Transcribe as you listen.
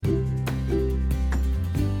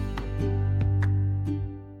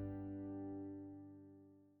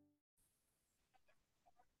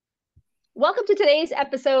Welcome to today's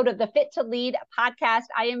episode of the Fit to Lead podcast.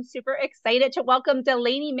 I am super excited to welcome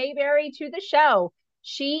Delaney Maberry to the show.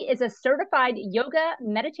 She is a certified yoga,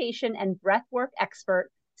 meditation, and breathwork expert,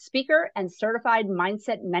 speaker, and certified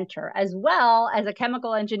mindset mentor, as well as a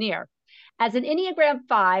chemical engineer. As an Enneagram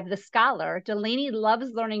 5, the scholar, Delaney loves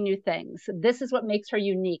learning new things. This is what makes her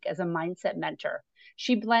unique as a mindset mentor.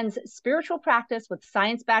 She blends spiritual practice with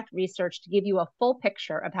science-backed research to give you a full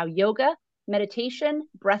picture of how yoga, meditation,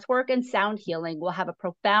 breathwork, and sound healing will have a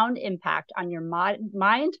profound impact on your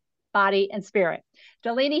mind, body, and spirit.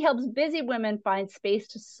 Delaney helps busy women find space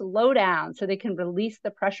to slow down so they can release the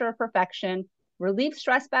pressure of perfection, relieve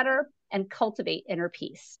stress better, and cultivate inner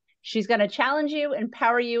peace. She's going to challenge you,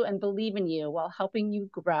 empower you, and believe in you while helping you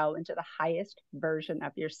grow into the highest version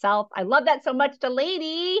of yourself. I love that so much,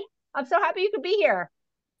 Delaney. I'm so happy you could be here.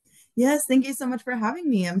 Yes, thank you so much for having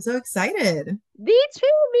me. I'm so excited. Me too.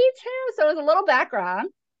 So as a little background,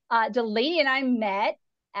 Delaney and I met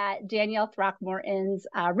at Danielle Throckmorton's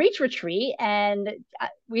Reach Retreat, and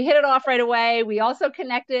we hit it off right away. We also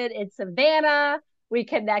connected in Savannah. We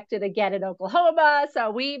connected again in Oklahoma.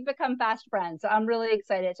 So we've become fast friends. So I'm really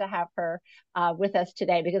excited to have her with us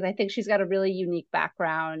today because I think she's got a really unique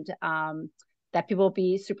background that people will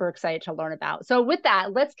be super excited to learn about. So with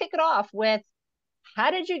that, let's kick it off with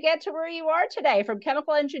how did you get to where you are today, from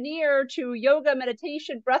chemical engineer to yoga,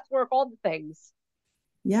 meditation, breath work, all the things?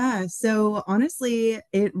 Yeah, so honestly,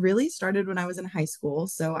 it really started when I was in high school.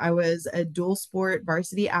 So I was a dual sport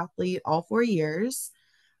varsity athlete all 4 years.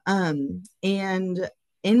 And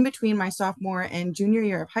in between my sophomore and junior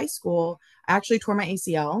year of high school, I actually tore my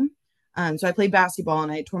ACL. So I played basketball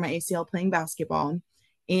and I tore my ACL playing basketball.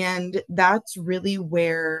 And that's really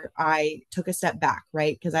where I took a step back,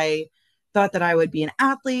 right? Because I thought that I would be an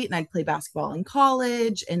athlete and I'd play basketball in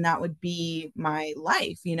college and that would be my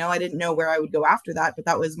life. I didn't know where I would go after that, but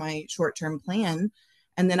that was my short-term plan.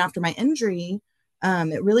 And then after my injury,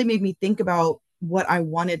 it really made me think about what I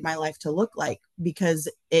wanted my life to look like because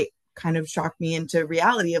it kind of shocked me into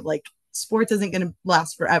reality of like sports isn't going to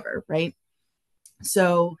last forever, right?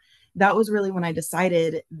 So that was really when I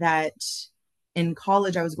decided that in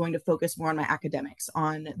college I was going to focus more on my academics,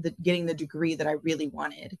 on getting the degree that I really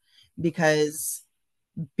wanted, because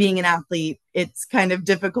being an athlete, it's kind of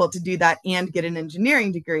difficult to do that and get an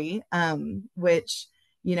engineering degree, which,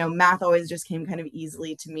 math always just came kind of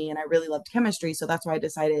easily to me. And I really loved chemistry. So that's why I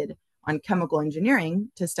decided on chemical engineering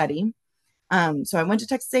to study. So I went to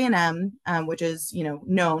Texas A&M, which is,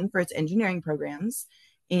 known for its engineering programs.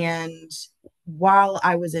 And while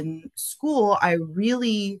I was in school, I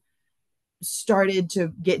really started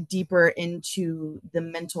to get deeper into the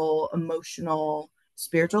mental, emotional,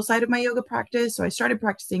 spiritual side of my yoga practice. So I started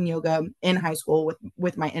practicing yoga in high school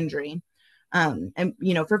with my injury, and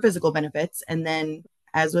for physical benefits. And then,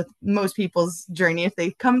 as with most people's journey, if they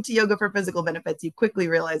come to yoga for physical benefits, you quickly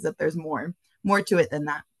realize that there's more to it than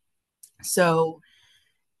that. So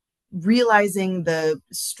realizing the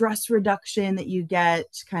stress reduction that you get,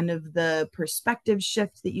 kind of the perspective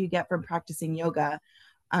shift that you get from practicing yoga,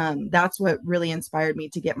 that's what really inspired me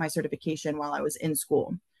to get my certification while I was in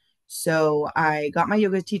school. So I got my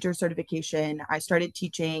yoga teacher certification. I started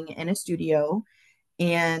teaching in a studio.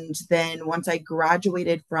 And then once I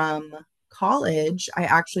graduated from college, I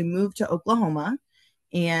actually moved to Oklahoma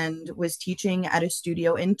and was teaching at a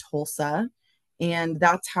studio in Tulsa. And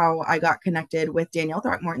that's how I got connected with Danielle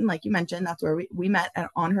Throckmorton. Like you mentioned, that's where we met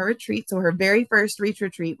on her retreat. So her very first Reach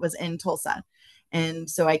retreat was in Tulsa. And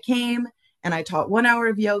so I came and I taught 1 hour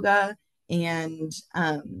of yoga. And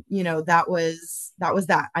that was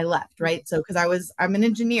that. I left, right? So because I'm an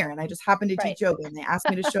engineer and I just happened to Right. teach yoga and they asked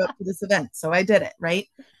me to show up to this event. So I did it, right?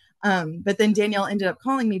 But then Danielle ended up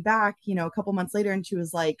calling me back, a couple months later, and she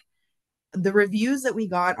was like, the reviews that we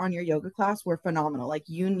got on your yoga class were phenomenal. Like,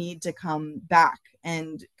 you need to come back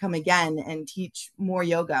and come again and teach more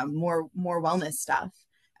yoga, more wellness stuff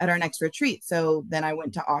at our next retreat. So then I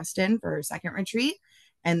went to Austin for her second retreat.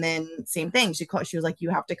 And then same thing. She was like,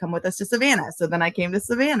 you have to come with us to Savannah. So then I came to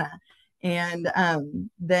Savannah. And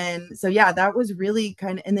then so yeah, that was really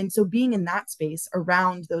kind of, and then so being in that space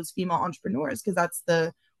around those female entrepreneurs, because that's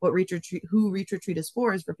the what Reach Retreat is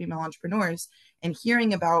for female entrepreneurs, and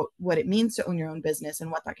hearing about what it means to own your own business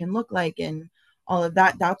and what that can look like and all of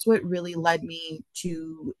that, that's what really led me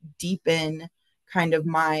to deepen kind of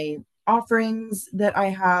my offerings that I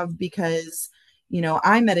have, because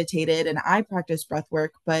I meditated and I practiced breath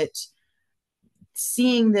work, but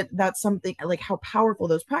seeing that that's something like how powerful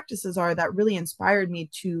those practices are, that really inspired me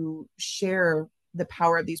to share the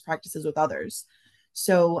power of these practices with others.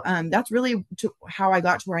 So that's really how I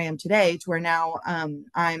got to where I am today, to where now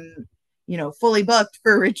I'm fully booked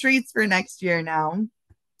for retreats for next year now.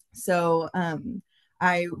 So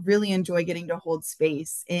I really enjoy getting to hold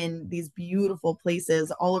space in these beautiful places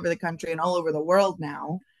all over the country and all over the world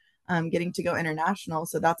now, getting to go international.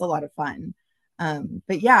 So that's a lot of fun.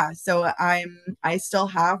 But yeah, so I still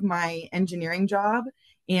have my engineering job,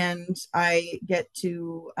 and I get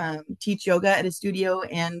to teach yoga at a studio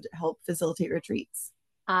and help facilitate retreats.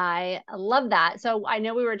 I love that. So I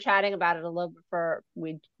know we were chatting about it a little before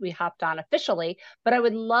we hopped on officially, but I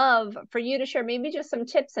would love for you to share maybe just some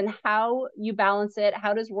tips on how you balance it.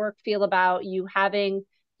 How does work feel about you having,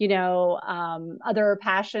 other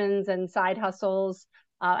passions and side hustles?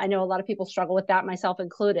 I know a lot of people struggle with that, myself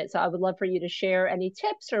included. So I would love for you to share any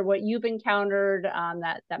tips or what you've encountered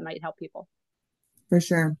that might help people. For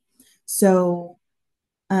sure. So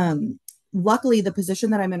Um, luckily, the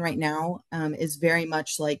position that I'm in right now is very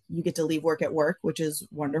much like you get to leave work at work, which is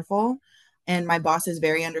wonderful. And my boss is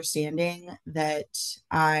very understanding that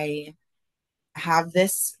I have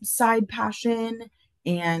this side passion,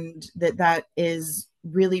 and that is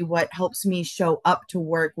really what helps me show up to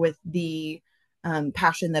work with the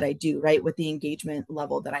passion that I do, right? With the engagement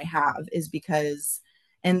level that I have, is because,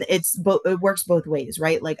 and it works both ways,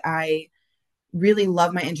 right? Like I really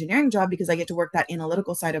love my engineering job because I get to work that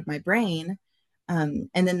analytical side of my brain. And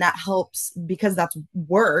then that helps because that's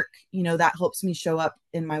work, that helps me show up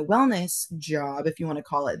in my wellness job, if you want to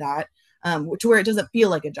call it that, to where it doesn't feel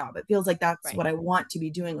like a job. It feels like that's Right. what I want to be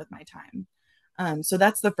doing with my time. So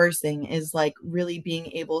that's the first thing, is like really being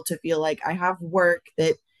able to feel like I have work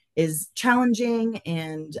that is challenging,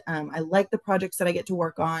 and I like the projects that I get to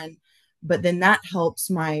work on. But then that helps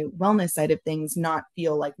my wellness side of things not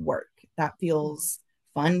feel like work. That Mhm. feels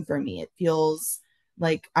fun for me. It feels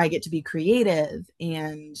like I get to be creative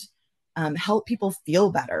and help people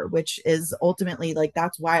feel better, which is ultimately like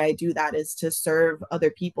that's why I do that, is to serve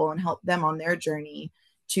other people and help them on their journey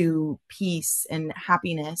to peace and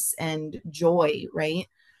happiness and joy, right?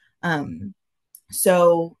 Um,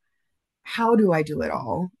 so how do I do it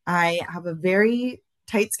all? I have a very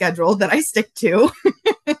tight schedule that I stick to.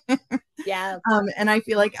 Yeah. And I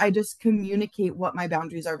feel like I just communicate what my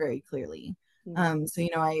boundaries are very clearly. Mhm. So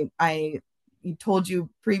I told you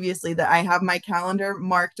previously that I have my calendar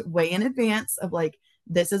marked way in advance of like,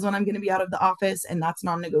 this is when I'm going to be out of the office, and that's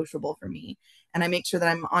non-negotiable for me. And I make sure that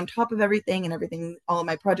I'm on top of everything, and everything, all of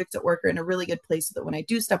my projects at work are in a really good place, so that when I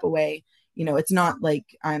do step away, it's not like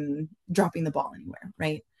I'm dropping the ball anywhere,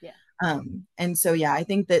 right? Yeah. And so, yeah, I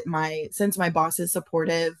think that since my boss is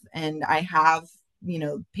supportive and I have,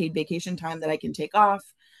 paid vacation time that I can take off,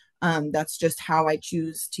 that's just how I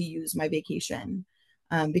choose to use my vacation.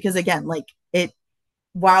 Because again, like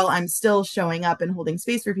while I'm still showing up and holding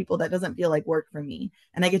space for people, that doesn't feel like work for me.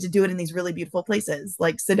 And I get to do it in these really beautiful places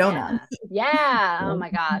like Sedona. Yeah. Yeah. Oh So,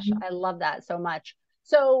 my gosh. I love that so much.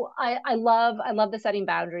 So I love the setting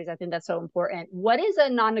boundaries. I think that's so important. What is a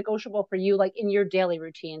non-negotiable for you, like in your daily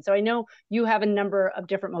routine? So I know you have a number of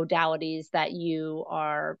different modalities that you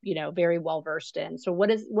are, very well versed in. So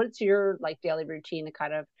what's your like daily routine to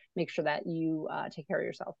kind of make sure that you take care of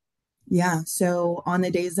yourself? yeah. So on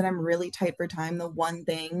the days that I'm really tight for time, the one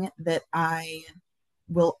thing that I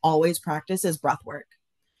will always practice is breath work,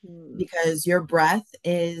 Hmm. because your breath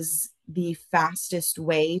is the fastest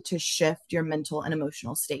way to shift your mental and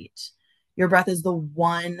emotional state. Your breath is the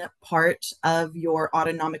one part of your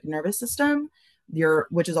autonomic nervous system,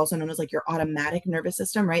 which is also known as like your automatic nervous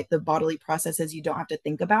system, right? The bodily processes you don't have to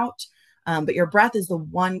think about. But your breath is the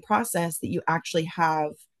one process that you actually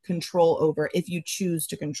have control over if you choose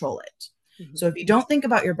to control it. Mhm. So if you don't think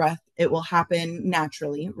about your breath, it will happen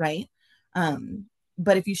naturally, right?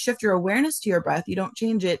 But if you shift your awareness to your breath, you don't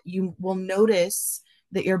change it, you will notice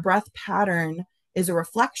that your breath pattern is a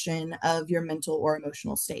reflection of your mental or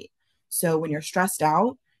emotional state. So when you're stressed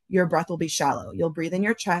out, your breath will be shallow. You'll breathe in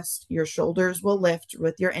your chest, your shoulders will lift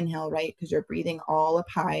with your inhale, right? Because you're breathing all up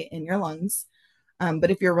high in your lungs.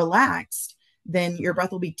 But if you're relaxed, then your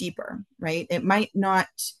breath will be deeper, right?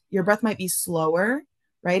 Your breath might be slower,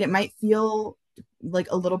 right? It might feel like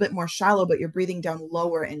a little bit more shallow, but you're breathing down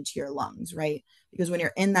lower into your lungs, right? Because when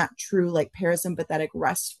you're in that true, like parasympathetic,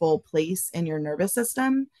 restful place in your nervous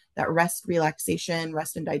system, that rest, relaxation,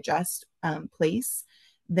 rest and digest place,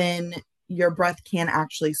 then your breath can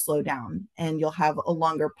actually slow down, and you'll have a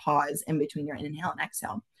longer pause in between your inhale and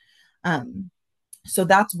exhale. Um, so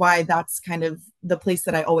that's why that's kind of the place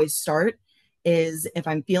that I always start, is if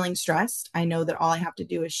I'm feeling stressed, I know that all I have to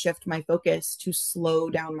do is shift my focus to slow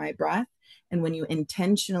down my breath. And when you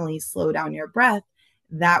intentionally slow down your breath,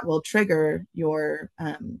 that will trigger your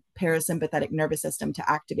parasympathetic nervous system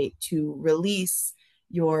to activate, to release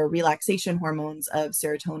your relaxation hormones of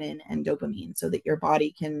serotonin and dopamine so that your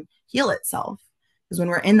body can heal itself. Because when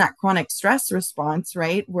we're in that chronic stress response,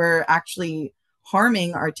 right, we're actually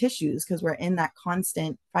harming our tissues because we're in that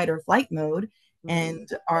constant fight or flight mode. And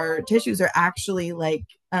our tissues are actually like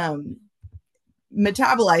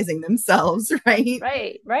metabolizing themselves, right?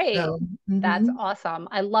 Right. So, That's awesome.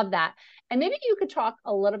 I love that. And maybe you could talk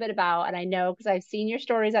a little bit about, and I know because I've seen your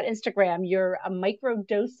stories on Instagram, your micro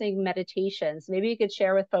dosing meditations. Maybe you could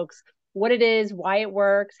share with folks what it is, why it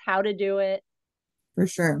works, how to do it. for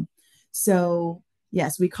sure. So,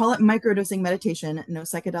 yes, we call it microdosing meditation, no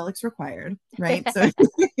psychedelics required, right? So,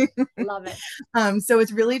 Love it. so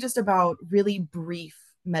it's really just about really brief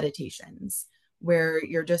meditations where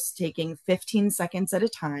you're just taking 15 seconds at a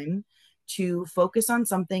time to focus on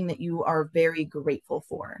something that you are very grateful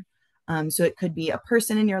for. So it could be a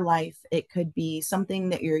person in your life, it could be something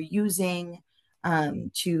that you're using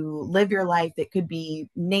to live your life, it could be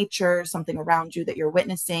nature, something around you that you're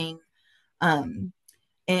witnessing. Um,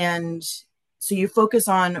 and so you focus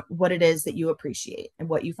on what it is that you appreciate and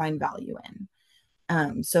what you find value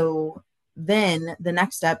in. So then the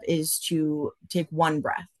next step is to take one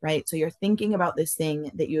breath, right? So you're thinking about this thing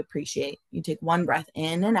that you appreciate. You take one breath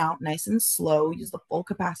in and out, nice and slow, use the full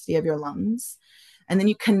capacity of your lungs. And then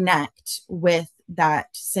you connect with that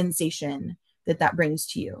sensation that that brings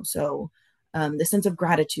to you. So the sense of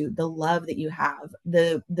gratitude, the love that you have,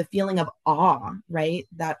 the feeling of awe, right?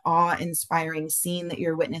 That awe-inspiring scene that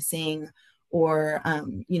you're witnessing, or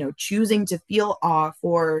choosing to feel awe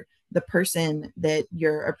for the person that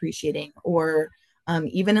you're appreciating, or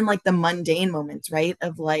even in like the mundane moments, right?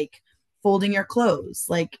 Of like folding your clothes,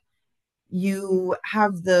 like you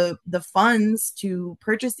have the funds to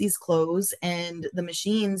purchase these clothes and the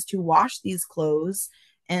machines to wash these clothes,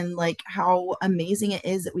 and like how amazing it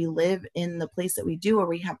is that we live in the place that we do where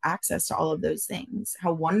we have access to all of those things.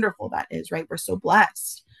 How wonderful that is, right? We're so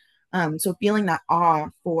blessed. So feeling that awe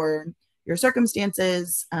for your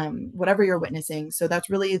circumstances, whatever you're witnessing. So that's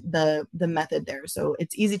really the method there. So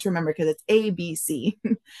it's easy to remember because it's ABC: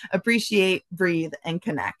 appreciate, breathe, and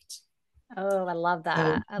connect. Oh, I love So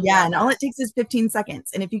that. I yeah, love and all that. it takes is 15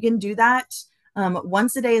 seconds. And if you can do that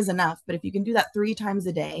once a day is enough, but if you can do that 3 times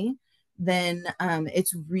a day, then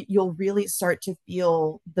you'll really start to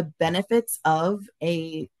feel the benefits of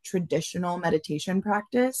a traditional meditation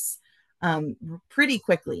practice pretty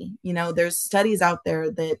quickly. There's studies out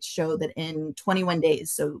there that show that in 21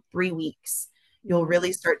 days, so 3 weeks, you'll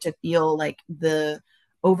really start to feel like the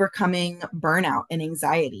overcoming burnout and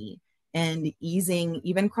anxiety and easing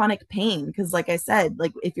even chronic pain. Because like I said,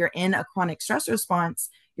 like if you're in a chronic stress response,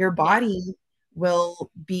 your Yes. body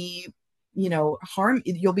will be,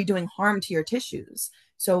 you'll be doing harm to your tissues.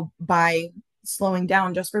 So by slowing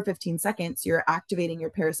down just for 15 seconds, you're activating your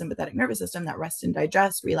parasympathetic nervous system, that rest and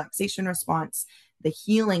digest, relaxation response, the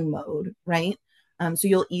healing mode, right? So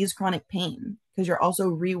you'll ease chronic pain because you're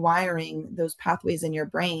also rewiring those pathways in your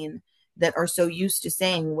brain that are so used to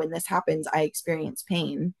saying, when this happens, I experience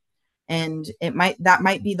pain. And that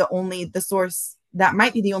might be the only source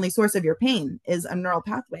of your pain is a neural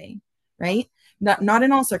pathway, right? Not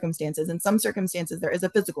in all circumstances. In some circumstances there is a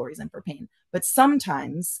physical reason for pain, but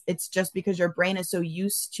sometimes it's just because your brain is so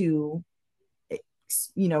used to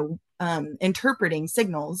interpreting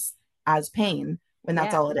signals as pain when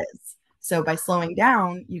that's Yeah. all it is. So by slowing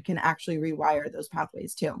down, you can actually rewire those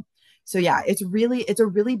pathways too. So yeah, it's a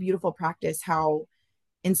really beautiful practice how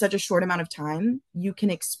in such a short amount of time, you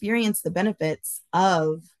can experience the benefits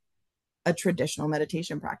of a traditional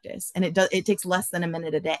meditation practice. And it takes less than a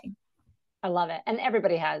minute a day. I love it. And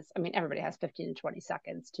everybody has 15 to 20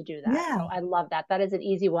 seconds to do that. Yeah. So I love that. That is an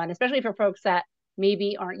easy one, especially for folks that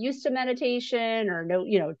maybe aren't used to meditation or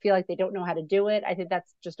feel like they don't know how to do it. I think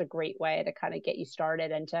that's just a great way to kind of get you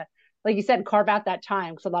started and to, like you said, carve out that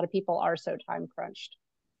time because a lot of people are so time crunched.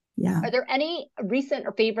 Yeah. Are there any recent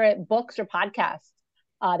or favorite books or podcasts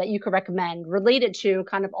that you could recommend related to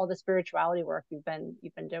kind of all the spirituality work you've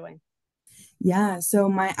been doing? Yeah. So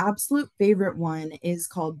my absolute favorite one is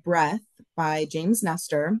called Breath by James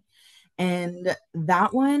Nestor. And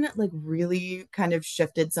that one like really kind of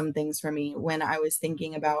shifted some things for me when I was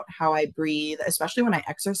thinking about how I breathe, especially when I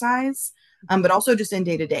exercise, but also just in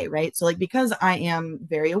day to day, right? So like because I am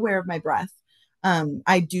very aware of my breath,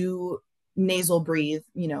 I do nasal breathe,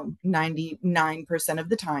 99% of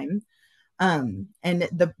the time. And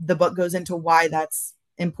the book goes into why that's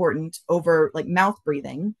important over like mouth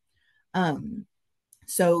breathing. Um,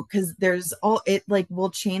 so, because there's all it like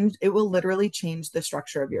it will literally change the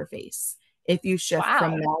structure of your face if you shift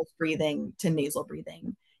from Wow. mouth breathing to nasal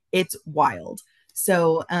breathing. It's wild.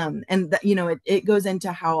 So, it goes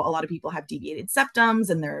into how a lot of people have deviated septums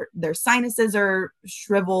and their sinuses are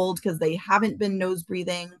shriveled because they haven't been nose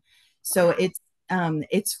breathing. So Wow.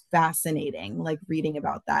 it's fascinating, like reading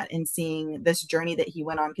about that and seeing this journey that he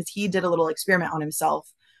went on, because he did a little experiment on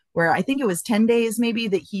himself where I think it was 10 days maybe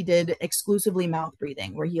that he did exclusively mouth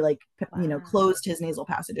breathing, where he Wow. closed his nasal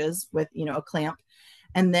passages with, a clamp.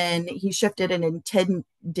 And then he shifted and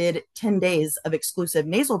did 10 days of exclusive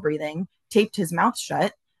nasal breathing, taped his mouth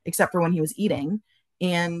shut, except for when he was eating.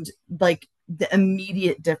 And like the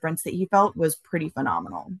immediate difference that he felt was pretty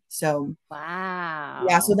phenomenal. So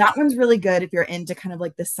yeah, so Wow. that one's really good if you're into kind of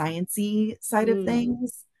like the sciencey side of Mm.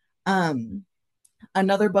 things. Um,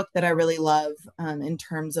 Another book that I really love in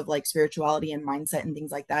terms of like spirituality and mindset and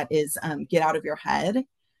things like that is Get Out of Your Head.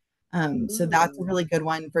 So that's a Ooh. really good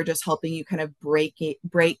one for just helping you kind of break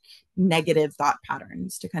negative thought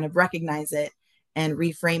patterns, to kind of recognize it and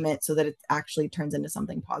reframe it so that it actually turns into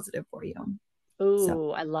something positive for you. So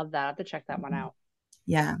Ooh, I love that. I have to check that one out.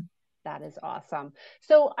 yeah, That is awesome.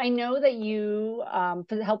 So I know that you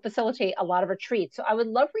help facilitate a lot of retreats. So I would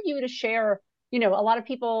love for you to share, a lot of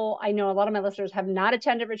people, I know a lot of my listeners have not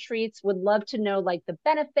attended retreats, would love to know like the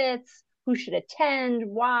benefits, who should attend,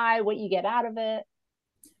 why, what you get out of it.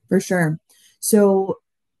 for sure. So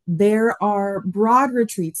there are broad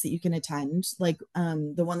retreats that you can attend. Like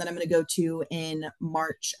the one that I'm going to go to in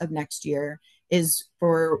March of next year is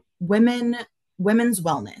for women's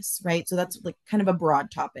wellness, right? So that's like kind of a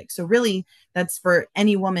broad topic. So really, that's for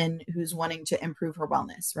any woman who's wanting to improve her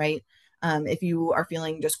wellness, right? If you are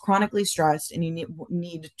feeling just chronically stressed and you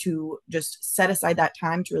need to just set aside that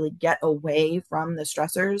time to really get away from the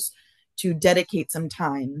stressors, to dedicate some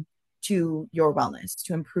time to your wellness,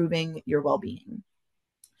 to improving your well-being.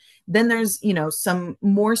 Then there's, some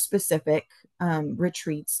more specific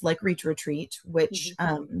retreats like Reach Retreat, which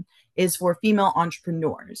Mhm. is for female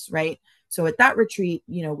entrepreneurs, right? So at that retreat,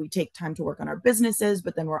 we take time to work on our businesses,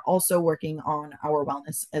 but then we're also working on our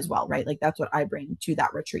wellness as well, right? Like that's what I bring to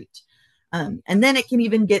that retreat. And then it can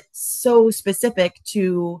even get so specific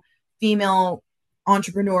to female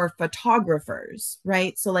entrepreneur photographers,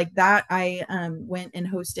 right? So like that, I went and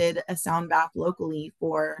hosted a sound bath locally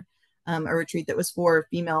for a retreat that was for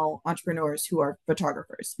female entrepreneurs who are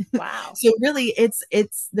photographers. Wow. So really, it's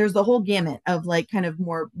there's the whole gamut of like kind of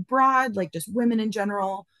more broad, like just women in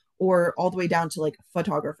general, or all the way down to like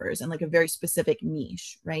photographers and like a very specific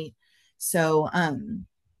niche, right? So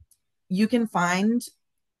you can find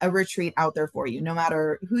a retreat out there for you, no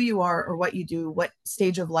matter who you are or what you do, what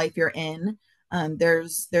stage of life you're in.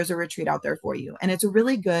 There's a retreat out there for you, and it's a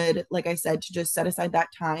really good, like I said, to just set aside that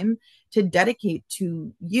time to dedicate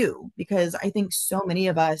to you, because I think so many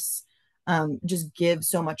of us just give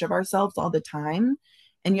so much of ourselves all the time,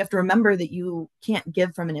 and you have to remember that you can't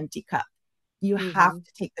give from an empty cup. You have Hmm.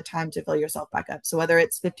 to take the time to fill yourself back up. So whether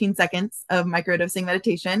it's 15 seconds of microdosing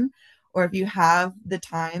meditation, or if you have the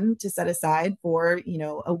time to set aside for,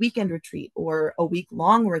 a weekend retreat or a week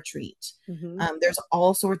long retreat, Hmm. there's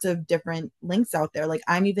all sorts of different links out there. Like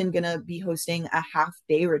I'm even going to be hosting a half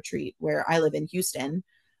day retreat where I live in Houston,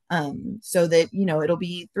 so that it'll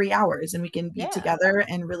be 3 hours and we can be Yeah. together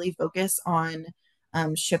and really focus on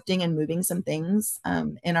shifting and moving some things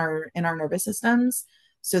in our nervous systems,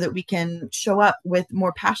 so that we can show up with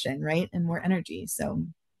more passion, right, and more energy. So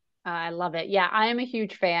I love it. Yeah, I am a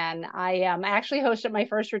huge fan. I actually hosted my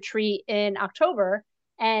first retreat in October,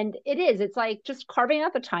 and it's like just carving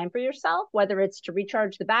out the time for yourself, whether it's to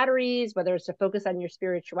recharge the batteries, whether it's to focus on your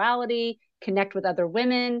spirituality, connect with other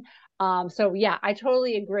women. So yeah, I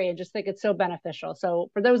totally agree. I just think it's so beneficial.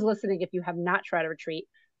 So for those listening, if you have not tried a retreat,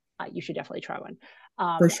 you should definitely try one.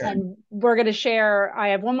 for sure. And we're going to share. I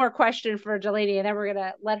have one more question for Delaney, and then we're going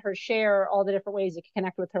to let her share all the different ways you can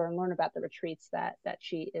connect with her and learn about the retreats that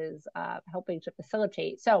she is helping to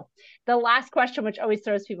facilitate. So, the last question, which always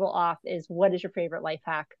throws people off, is what is your favorite life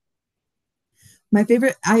hack? My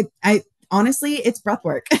favorite, I honestly, it's breath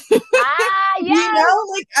work. Ah, yes,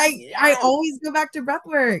 Like I yes, always go back to breath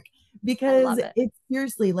work, I because love it. it's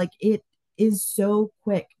seriously like it is so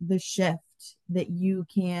quick, the shift that you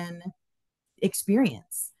can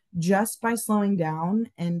experience just by slowing down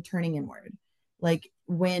and turning inward. Like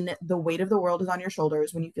when the weight of the world is on your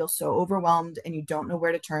shoulders, when you feel so overwhelmed and you don't know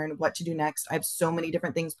where to turn, what to do next. I have so many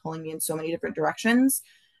different things pulling me in so many different directions.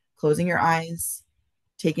 Closing your eyes,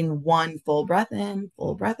 taking one full breath in,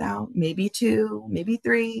 full breath out, maybe two, maybe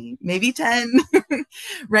three, maybe 10,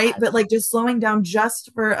 right? Yes. But like just slowing down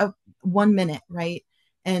just for 1 minute, right?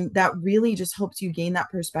 And that really just helps you gain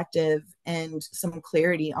that perspective and some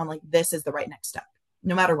clarity on like, this is the right next step,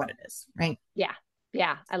 no matter what it is, right? Yeah.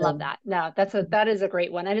 Yeah, I love So that. No, that is a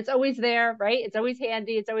great one. And it's always there, right? It's always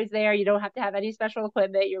handy. It's always there. You don't have to have any special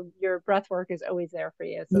equipment. Your breath work is always there for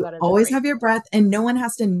you. So you that is always great. have your breath, and no one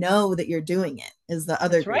has to know that you're doing it, is the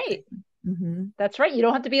other That's great right. thing. Hmm. That's right. You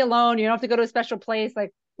don't have to be alone. You don't have to go to a special place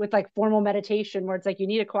like with like formal meditation where it's like you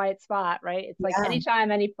need a quiet spot, right? It's like Yeah, anytime,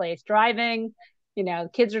 any place. Driving, the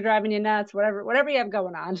kids are driving you nuts, whatever you have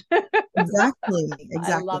going on. exactly.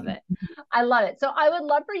 I love Exactly. it. I love it. So I would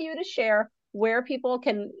love for you to share where people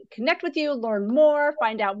can connect with you, learn more,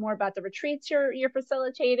 find out more about the retreats you're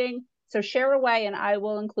facilitating. So share away and I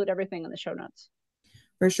will include everything in the show notes.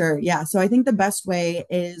 For sure. Yeah. So I think the best way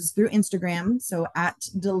is through Instagram. So at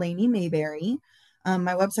Delaney Maberry.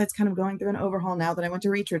 My website's kind of going through an overhaul now that I went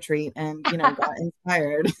to Reach Retreat and, got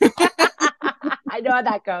inspired. I know how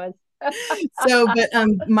that goes. So, but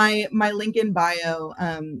my link in bio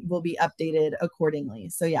will be updated accordingly.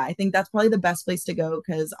 So yeah, I think that's probably the best place to go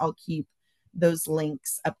because I'll keep those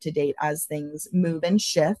links up to date as things move and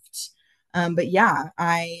shift. But yeah,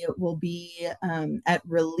 I will be at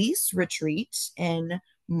Release Retreat in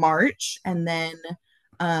March, and then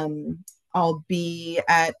I'll be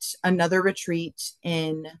at another retreat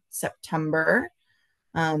in September.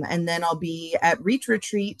 And then I'll be at Reach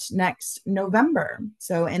Retreat next November.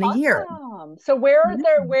 So in a year. Awesome. So where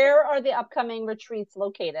are the upcoming retreats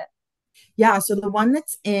located? Yeah, so the one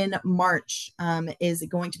that's in March is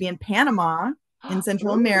going to be in Panama in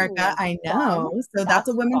Central America. Ooh, I fun. know. So that's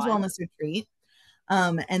a That's women's fun. wellness retreat.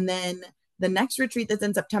 And then the next retreat that's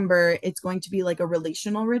in September, it's going to be like a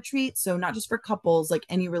relational retreat. So not just for couples, like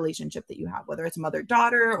any relationship that you have, whether it's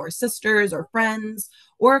mother-daughter or sisters or friends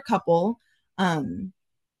or a couple. Um,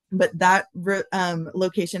 but that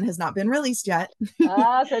location has not been released yet.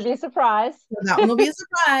 So it'd be a surprise. So that one will be a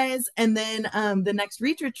surprise. And then the next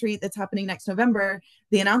Reach Retreat that's happening next November,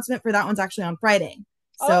 the announcement for that one's actually on Friday.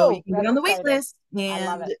 So you Oh, can get that's on the wait exciting. list I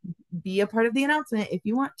love and it. be a part of the announcement if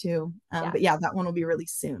you want to. Yeah. But yeah, that one will be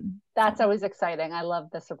released soon. So, That's always exciting. I love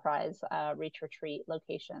the surprise Reach Retreat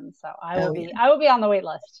location. So oh, yeah. I will be on the wait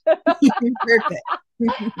list. Perfect.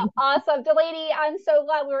 Awesome. Delaney, I'm so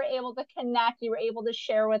glad we were able to connect. You were able to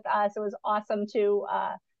share with us. It was awesome to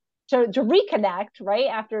reconnect, right?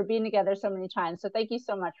 After being together so many times. So thank you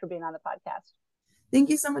so much for being on the podcast. Thank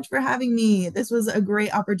you so much for having me. This was a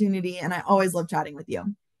great opportunity, and I always love chatting with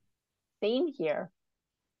you. Same here.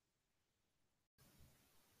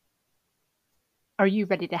 Are you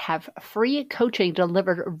ready to have free coaching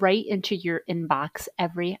delivered right into your inbox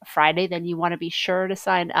every Friday? Then you want to be sure to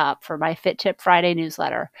sign up for my Fit Tip Friday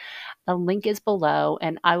newsletter. The link is below,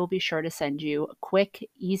 and I will be sure to send you quick,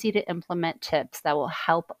 easy to implement tips that will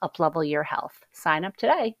help uplevel your health. Sign up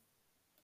today.